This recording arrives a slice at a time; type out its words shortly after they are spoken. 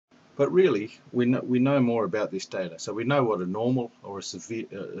But really, we know more about this data. So we know what a normal or a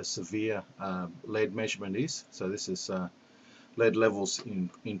severe lead measurement is. So this is lead levels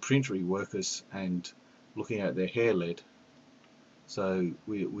in printery workers and looking at their hair lead. So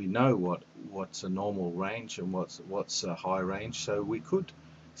we know what's a normal range and what's a high range. So we could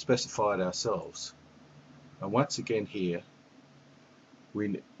specify it ourselves. And once again here,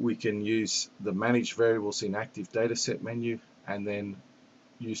 we can use the manage variables in active dataset menu and then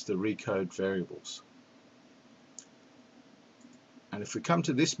use the recode variables. And if we come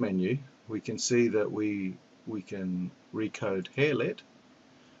to this menu, we can see that we can recode hair lead,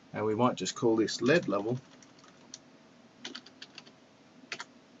 and we might just call this lead level,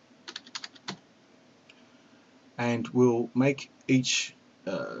 and we'll make each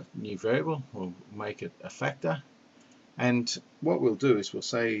new variable, we'll make it a factor. And what we'll do is we'll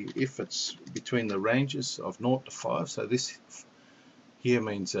say if it's between the ranges of 0 to 5, so this here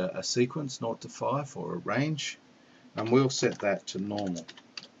means a sequence 0 to 5 or a range, and we'll set that to normal.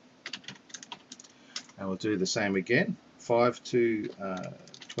 And we'll do the same again, 5 to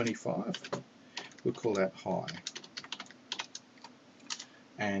 25, we'll call that high,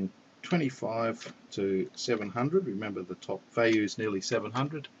 and 25 to 700, remember the top value is nearly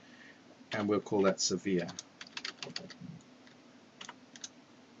 700, and we'll call that severe.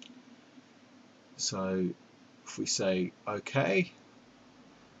 So if we say OK,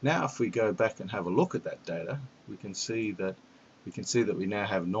 now if we go back and have a look at that data, we can see that we now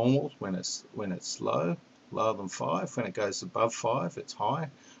have normal when it's lower than 5. When it goes above 5, it's high,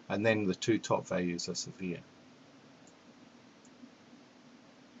 and then the two top values are severe.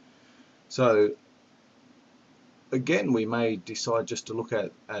 So again, we may decide just to look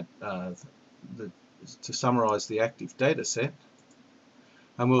at to summarize the active data set,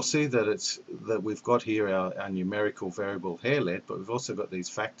 and we'll see that we've got here our numerical variable hair lead, but we've also got these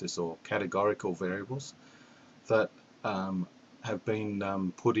factors or categorical variables that have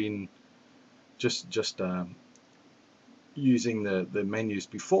been put in just using the menus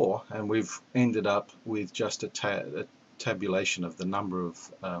before, and we've ended up with just a tabulation of the number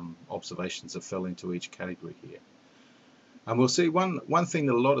of observations that fell into each category here. And we'll see one thing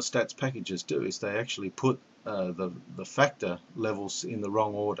that a lot of stats packages do is they actually put the factor levels in the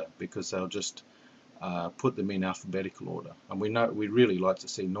wrong order, because they'll just put them in alphabetical order. And we really like to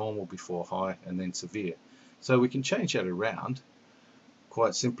see normal before high and then severe. So we can change that around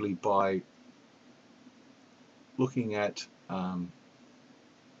quite simply by looking at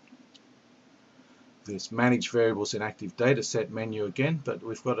this manage variables in active data set menu again, but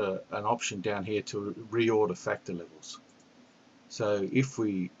we've got an option down here to reorder factor levels. So if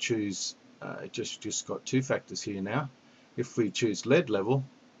we choose, just got two factors here now, if we choose lead level,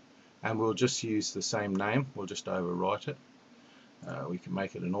 and we'll just use the same name, we'll just overwrite it, we can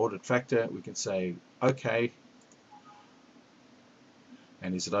make it an ordered factor, we can say OK,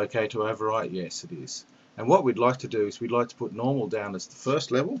 and is it OK to overwrite? Yes, it is. And what we'd like to do is we'd like to put normal down as the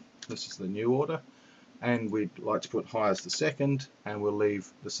first level, this is the new order, and we'd like to put high as the second, and we'll leave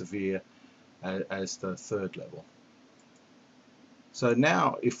the severe as the third level. So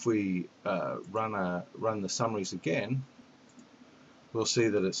now if we run the summaries again, we'll see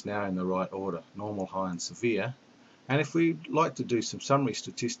that it's now in the right order, normal, high and severe. And if we'd like to do some summary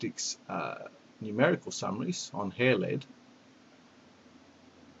statistics, numerical summaries on hair lead,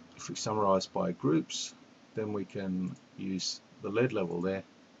 if we summarize by groups, then we can use the lead level there,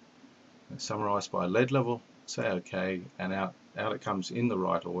 and summarize by lead level, say OK, and out it comes in the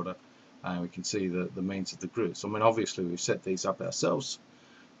right order, and we can see the means of the groups. I mean, obviously we've set these up ourselves,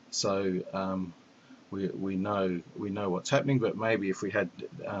 so we know what's happening. But maybe if we had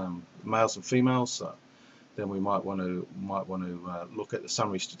males and females, then we might want to look at the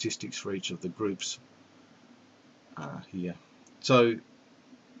summary statistics for each of the groups here. So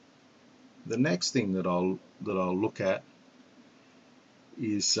the next thing that I'll look at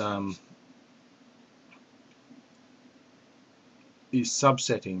is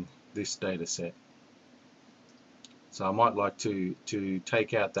subsetting this data set. So I might like to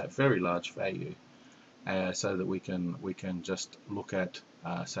take out that very large value so that we can just look at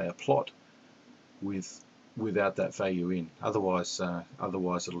say a plot without that value in. Otherwise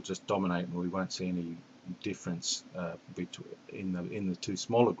it'll just dominate and we won't see any difference in the two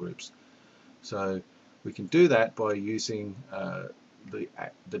smaller groups. So we can do that by using the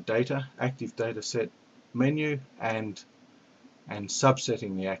data active data set menu and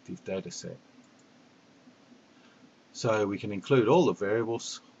subsetting the active data set. So we can include all the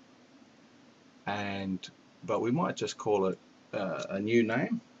variables, but we might just call it a new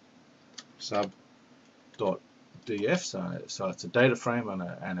name, sub.data DF, so it's a data frame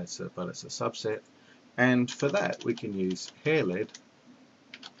but it's a subset. And for that we can use hairled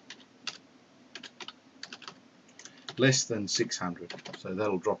less than 600, so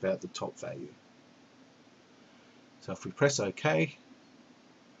that'll drop out the top value. So if we press OK,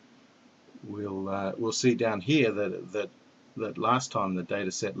 we'll see down here that last time the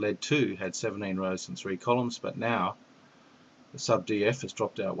data set LED2 had 17 rows and 3 columns, but now the sub DF has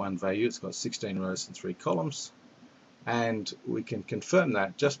dropped out one value. It's got 16 rows and 3 columns, and we can confirm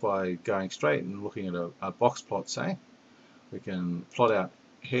that just by going straight and looking at a box plot. Say we can plot out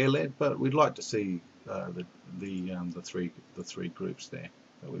hairled, but we'd like to see the three groups there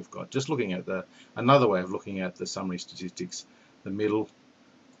that we've got. Just looking at another way of looking at the summary statistics, the middle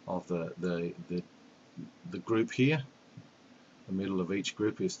of the group here, the middle of each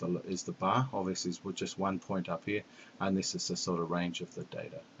group is the bar. Obviously, we're just one point up here, and this is the sort of range of the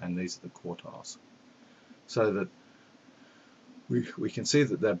data, and these are the quartiles. So that we can see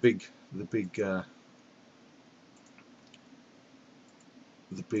that the big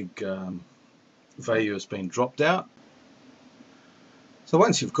value has been dropped out. So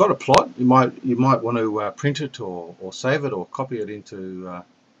once you've got a plot, you might want to print it or save it or copy it into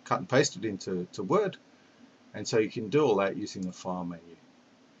cut and paste it into Word, and so you can do all that using the file menu.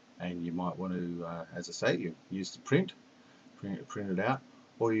 And you might want to, as I say, you use the print it out,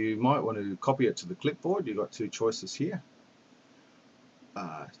 or you might want to copy it to the clipboard. You've got two choices here.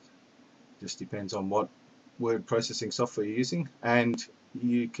 Just depends on what word processing software you're using, and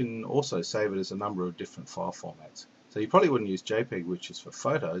you can also save it as a number of different file formats. So you probably wouldn't use JPEG, which is for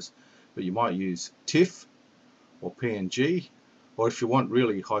photos, but you might use TIFF or PNG, or if you want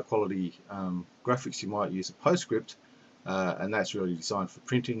really high quality graphics, you might use a PostScript, and that's really designed for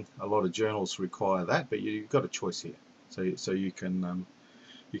printing. A lot of journals require that, but you've got a choice here, so you can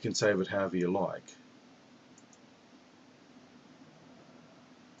save it however you like.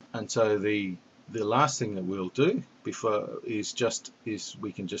 And so the last thing that we'll do is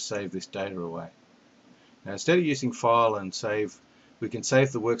we can just save this data away. Now, instead of using file and save, we can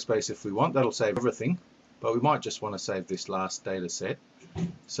save the workspace if we want. That'll save everything, but we might just want to save this last data set.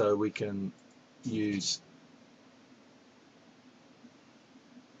 So we can use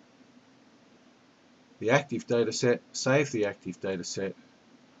the active data set, save the active data set,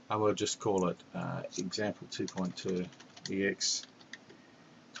 and we'll just call it example 2.2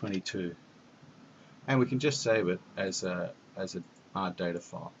 ex22, and we can just save it as a R data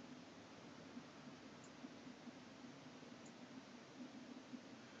file.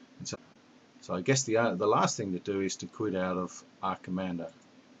 And so I guess the last thing to do is to quit out of R Commander.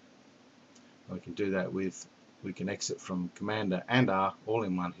 We can do that we can exit from Commander and R all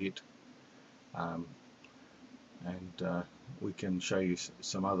in one hit, and we can show you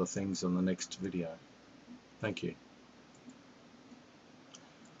some other things on the next video. Thank you.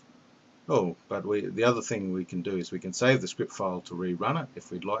 Oh, but the other thing we can do is we can save the script file to rerun it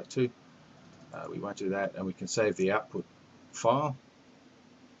if we'd like to. We won't do that, and we can save the output file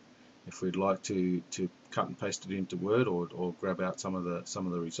if we'd like to cut and paste it into Word or grab out some of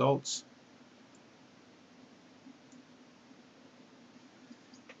the results.